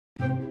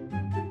I'm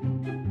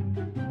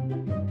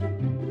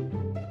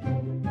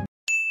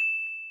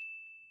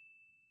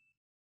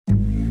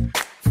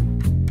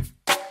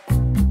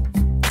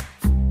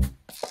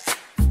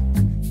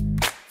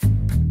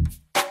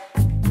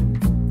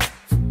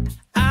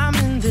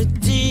in the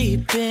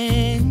deep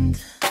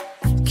end,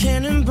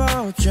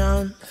 cannonball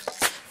jump,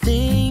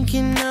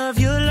 thinking of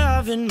your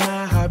love and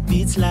my heart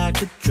beats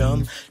like a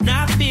drum,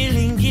 not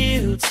feeling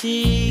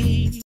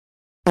guilty.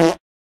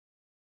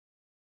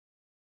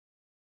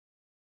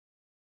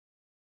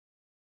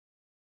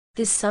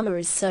 This summer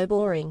is so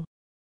boring.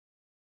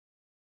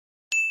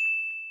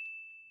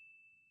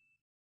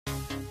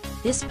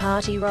 This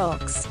party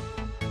rocks.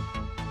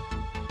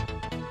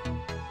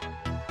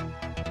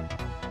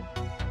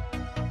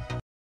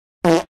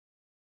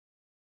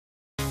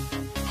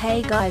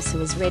 Hey guys,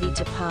 who is ready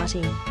to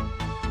party?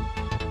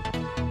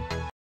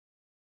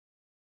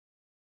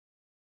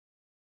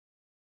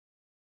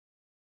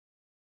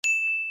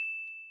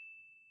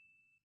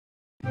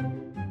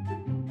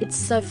 It's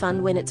so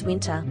fun when it's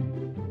winter.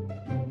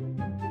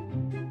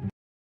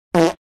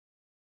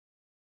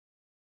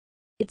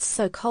 It's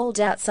so cold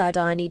outside,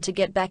 I need to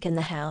get back in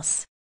the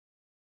house.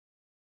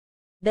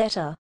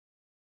 Better.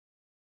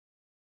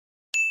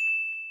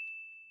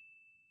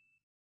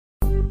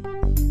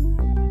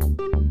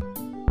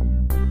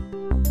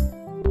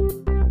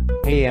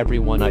 Hey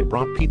everyone, I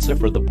brought pizza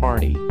for the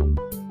party.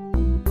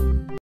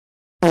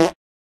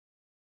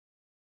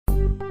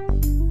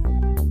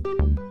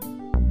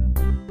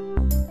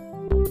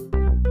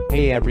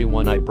 Hey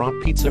everyone, I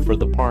brought pizza for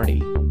the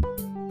party.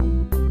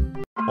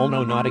 Oh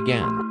no, not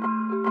again.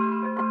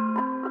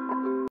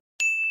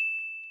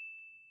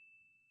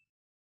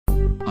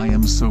 I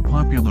am so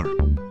popular.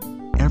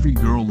 Every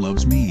girl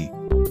loves me.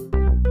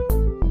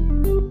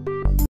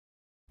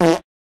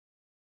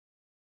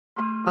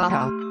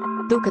 Aha.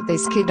 Look at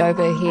this kid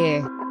over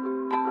here.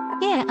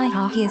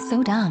 Yeah, he is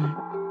so dumb.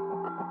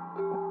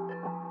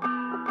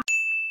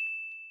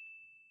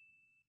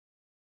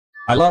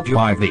 I love you,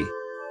 Ivy.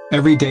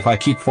 Every day I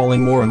keep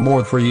falling more and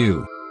more for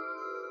you.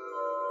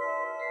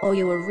 Oh,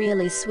 you are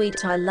really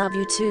sweet, I love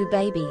you too,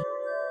 baby.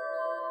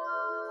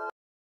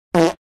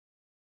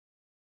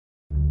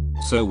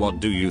 So what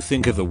do you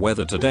think of the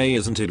weather today?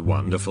 Isn't it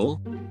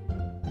wonderful?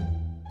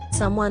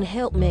 Someone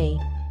help me.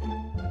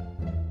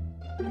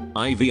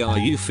 Ivy, are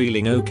you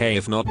feeling okay?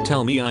 If not,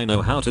 tell me, I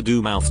know how to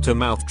do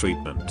mouth-to-mouth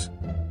treatment.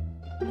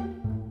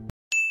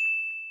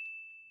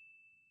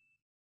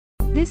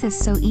 This is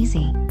so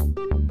easy.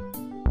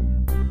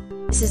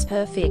 This is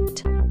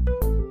perfect.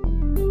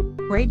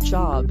 Great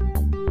job.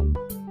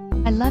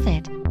 I love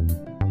it.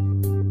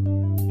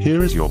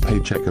 Here is your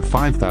paycheck of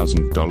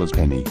 $5,000,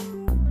 Penny.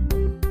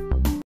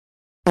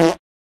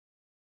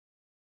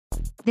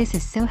 This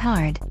is so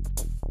hard.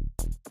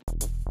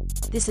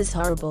 This is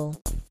horrible.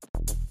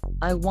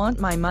 I want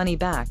my money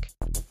back.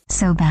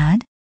 So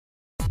bad?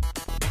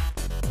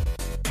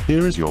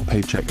 Here is your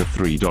paycheck of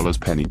 $3,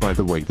 Penny. By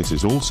the way, this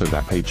is also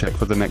that paycheck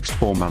for the next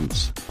 4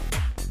 months.